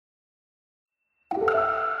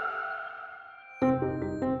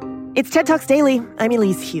It's TED Talks Daily. I'm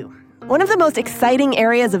Elise Hu. One of the most exciting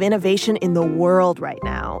areas of innovation in the world right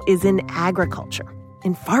now is in agriculture,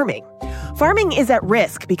 in farming. Farming is at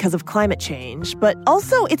risk because of climate change, but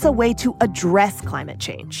also it's a way to address climate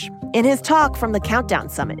change. In his talk from the Countdown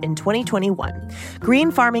Summit in 2021, green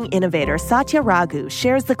farming innovator Satya Raghu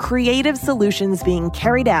shares the creative solutions being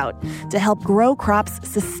carried out to help grow crops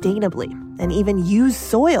sustainably and even use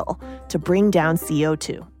soil to bring down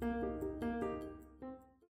CO2.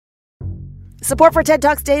 Support for TED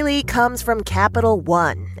Talks Daily comes from Capital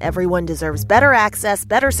One. Everyone deserves better access,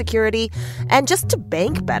 better security, and just to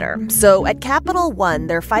bank better. So at Capital One,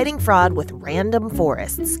 they're fighting fraud with random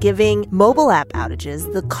forests, giving mobile app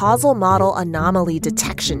outages the causal model anomaly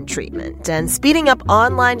detection treatment, and speeding up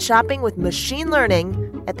online shopping with machine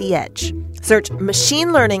learning at the edge. Search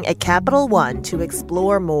machine learning at Capital One to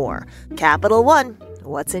explore more. Capital One,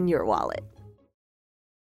 what's in your wallet?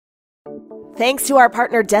 Thanks to our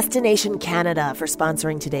partner Destination Canada for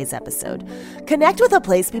sponsoring today's episode. Connect with a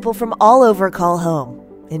place people from all over call home.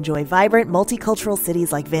 Enjoy vibrant multicultural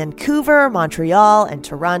cities like Vancouver, Montreal, and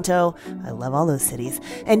Toronto. I love all those cities.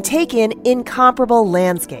 And take in incomparable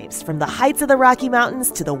landscapes from the heights of the Rocky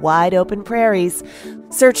Mountains to the wide open prairies.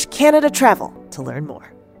 Search Canada Travel to learn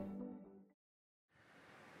more.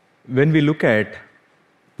 When we look at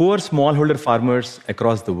poor smallholder farmers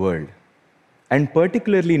across the world, and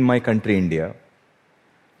particularly in my country, India,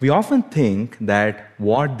 we often think that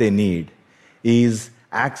what they need is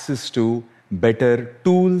access to better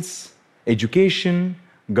tools, education,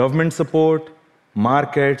 government support,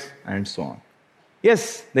 markets, and so on.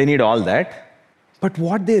 Yes, they need all that, but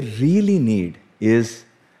what they really need is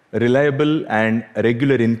reliable and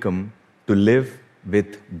regular income to live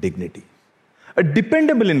with dignity. A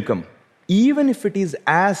dependable income, even if it is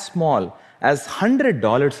as small as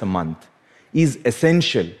 $100 a month, is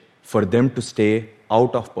essential for them to stay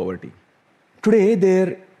out of poverty. Today,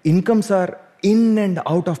 their incomes are in and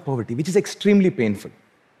out of poverty, which is extremely painful.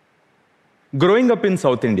 Growing up in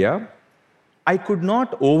South India, I could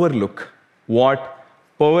not overlook what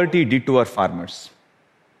poverty did to our farmers.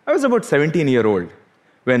 I was about 17-year-old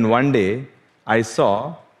when one day I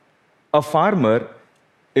saw a farmer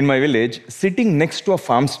in my village sitting next to a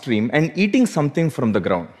farm stream and eating something from the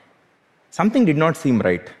ground. Something did not seem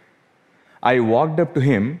right. I walked up to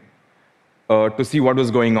him to see what was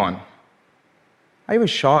going on. I was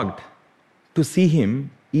shocked to see him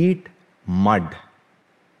eat mud.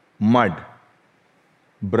 Mud.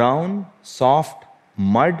 Brown, soft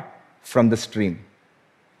mud from the stream.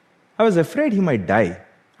 I was afraid he might die.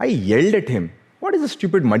 I yelled at him, "What is this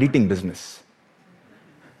stupid mud-eating business?"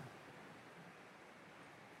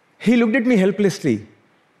 He looked at me helplessly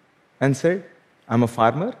and said, "I'm a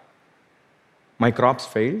farmer. My crops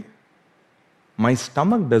failed. My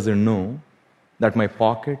stomach doesn't know that my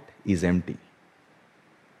pocket is empty."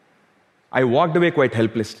 I walked away quite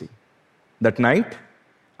helplessly. That night,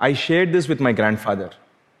 I shared this with my grandfather.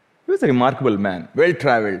 He was a remarkable man,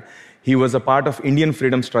 well-traveled. He was a part of Indian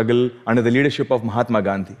freedom struggle under the leadership of Mahatma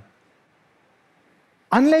Gandhi.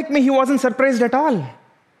 Unlike me, he wasn't surprised at all.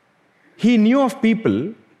 He knew of people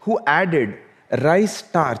who added rice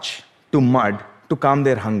starch to mud to calm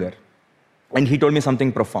their hunger. And he told me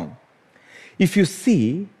something profound. If you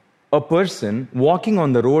see a person walking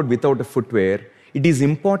on the road without a footwear, it is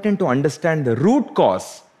important to understand the root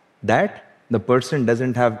cause that the person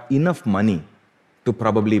doesn't have enough money to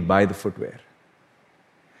probably buy the footwear.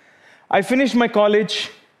 I finished my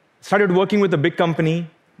college, started working with a big company,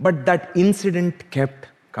 but that incident kept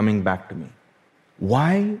coming back to me.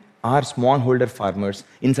 Why are smallholder farmers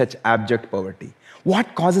in such abject poverty?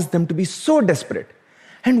 What causes them to be so desperate?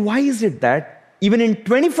 And why is it that even in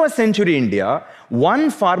 21st century India, one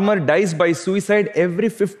farmer dies by suicide every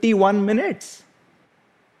 51 minutes?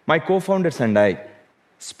 My co-founders and I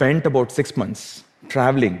spent about 6 months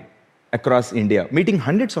traveling across India, meeting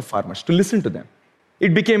hundreds of farmers to listen to them.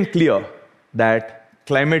 It became clear that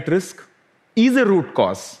climate risk is a root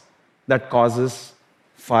cause that causes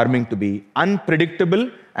farming to be unpredictable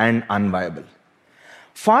and unviable.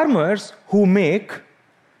 Farmers who make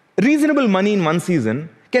reasonable money in one season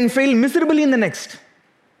can fail miserably in the next.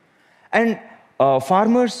 And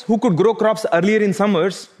farmers who could grow crops earlier in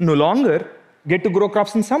summers no longer get to grow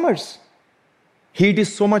crops in summers. Heat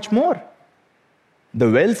is so much more. The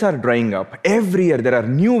wells are drying up. Every year there are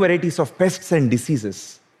new varieties of pests and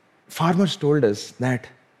diseases. Farmers told us that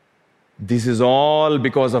this is all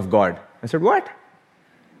because of God. I said, what?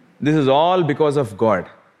 This is all because of God.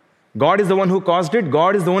 God is the one who caused it.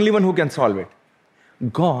 God is the only one who can solve it.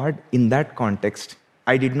 God, in that context,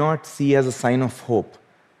 I did not see as a sign of hope.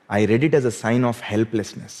 I read it as a sign of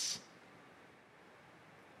helplessness.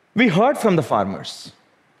 We heard from the farmers.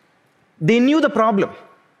 They knew the problem,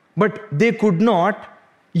 but they could not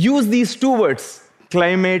use these two words,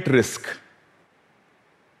 climate risk.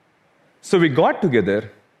 So we got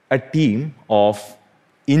together a team of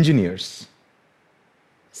engineers,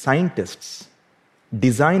 scientists,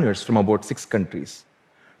 designers from about 6 countries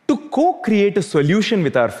to co-create a solution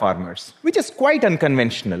with our farmers, which is quite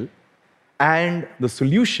unconventional. And the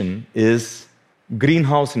solution is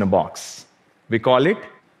greenhouse in a box. We call it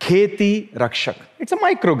Kheti Rakshak. It's a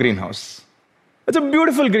micro greenhouse. It's a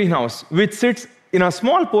beautiful greenhouse which sits in a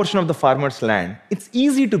small portion of the farmer's land. It's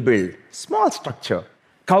easy to build, small structure,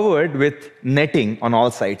 covered with netting on all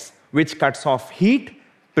sides, which cuts off heat,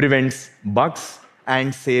 prevents bugs,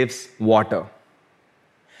 and saves water.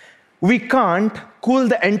 We can't cool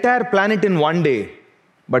the entire planet in one day,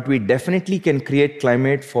 but we definitely can create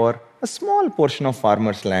climate for a small portion of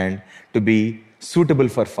farmers' land to be suitable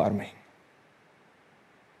for farming.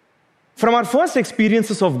 From our first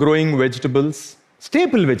experiences of growing vegetables,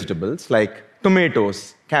 staple vegetables like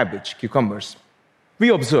tomatoes, cabbage, cucumbers, we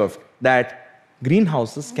observed that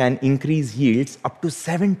greenhouses can increase yields up to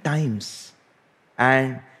 7 times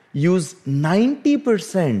and use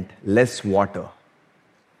 90% less water.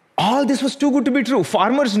 All this was too good to be true.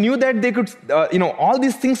 Farmers knew that they could, all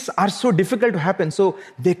these things are so difficult to happen, so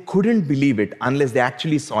they couldn't believe it unless they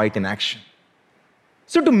actually saw it in action.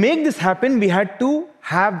 So to make this happen, we had to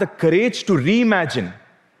have the courage to reimagine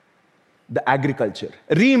the agriculture.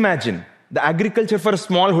 Reimagine the agriculture for a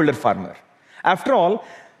smallholder farmer. After all,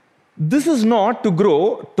 this is not to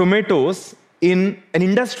grow tomatoes in an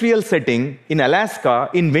industrial setting in Alaska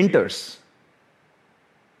in winters.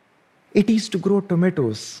 It is to grow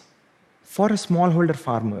tomatoes for a smallholder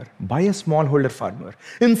farmer, by a smallholder farmer,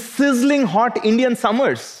 in sizzling hot Indian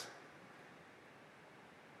summers.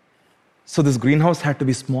 So this greenhouse had to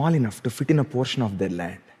be small enough to fit in a portion of their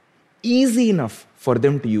land, easy enough for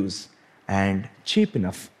them to use, and cheap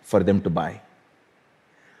enough for them to buy.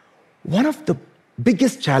 One of the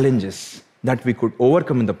biggest challenges that we could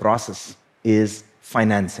overcome in the process is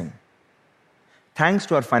financing. Thanks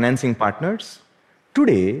to our financing partners,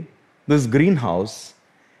 today, this greenhouse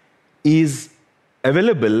is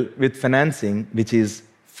available with financing which is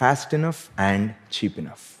fast enough and cheap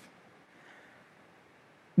enough.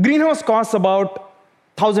 Greenhouse costs about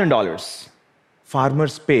 $1,000.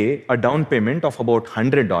 Farmers pay a down payment of about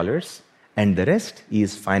 $100, and the rest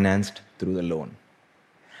is financed through the loan.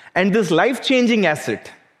 And this life-changing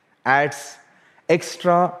asset adds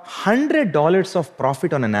extra $100 of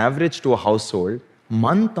profit on an average to a household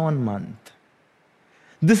month on month.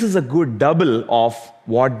 This is a good double of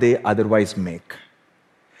what they otherwise make.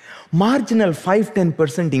 Marginal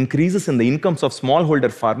 5-10% increases in the incomes of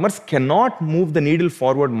smallholder farmers cannot move the needle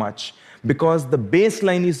forward much because the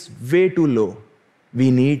baseline is way too low.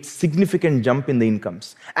 We need significant jump in the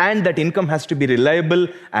incomes, and that income has to be reliable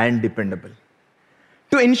and dependable.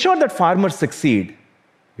 To ensure that farmers succeed,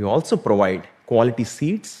 we also provide quality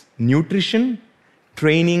seeds, nutrition,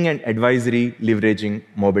 training, and advisory leveraging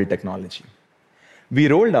mobile technology. We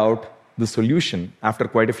rolled out the solution after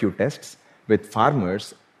quite a few tests with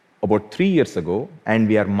farmers about 3 years ago, and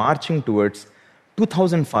we are marching towards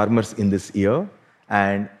 2,000 farmers in this year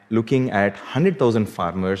and looking at 100,000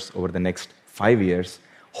 farmers over the next 5 years,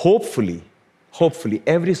 hopefully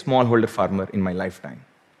every smallholder farmer in my lifetime.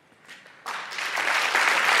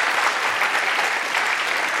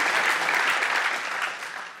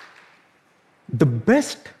 The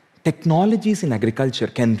best technologies in agriculture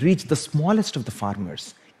can reach the smallest of the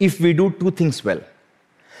farmers if we do 2 things well.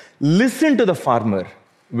 Listen to the farmer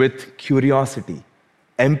with curiosity,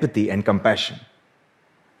 empathy, and compassion,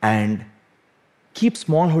 and keep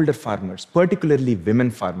smallholder farmers, particularly women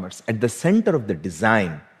farmers, at the center of the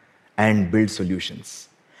design and build solutions.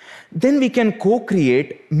 Then we can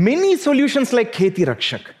co-create many solutions like Kheti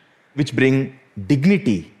Rakshak, which bring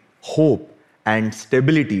dignity, hope, and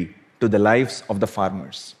stability to the lives of the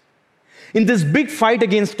farmers. In this big fight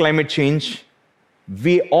against climate change,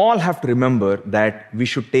 we all have to remember that we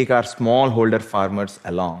should take our smallholder farmers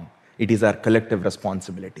along. It is our collective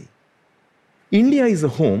responsibility. India is a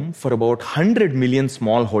home for about 100 million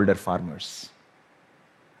smallholder farmers.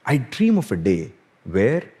 I dream of a day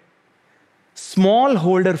where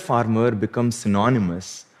smallholder farmer becomes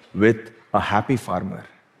synonymous with a happy farmer,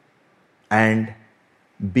 and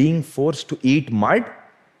being forced to eat mud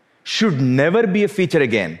should never be a feature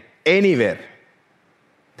again, anywhere.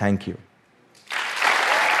 Thank you.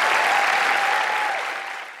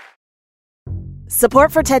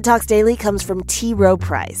 Support for TED Talks Daily comes from T. Rowe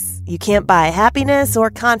Price. You can't buy happiness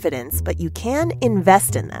or confidence, but you can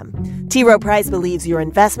invest in them. T. Rowe Price believes your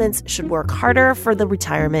investments should work harder for the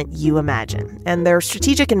retirement you imagine, and their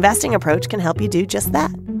strategic investing approach can help you do just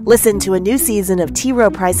that. Listen to a new season of T.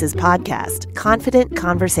 Rowe Price's podcast, Confident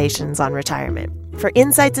Conversations on Retirement, for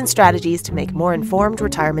insights and strategies to make more informed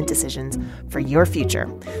retirement decisions for your future.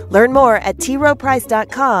 Learn more at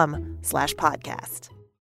troweprice.com/podcast.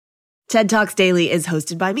 TED Talks Daily is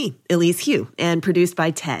hosted by me, Elise Hu, and produced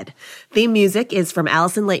by TED. Theme music is from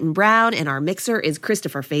Allison Leighton Brown, and our mixer is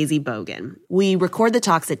Christopher Fazy Bogan. We record the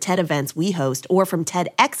talks at TED events we host or from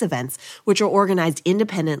TEDx events, which are organized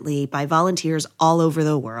independently by volunteers all over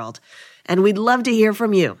the world. And we'd love to hear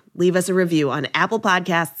from you. Leave us a review on Apple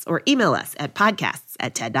Podcasts or email us at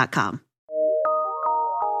podcasts@ted.com.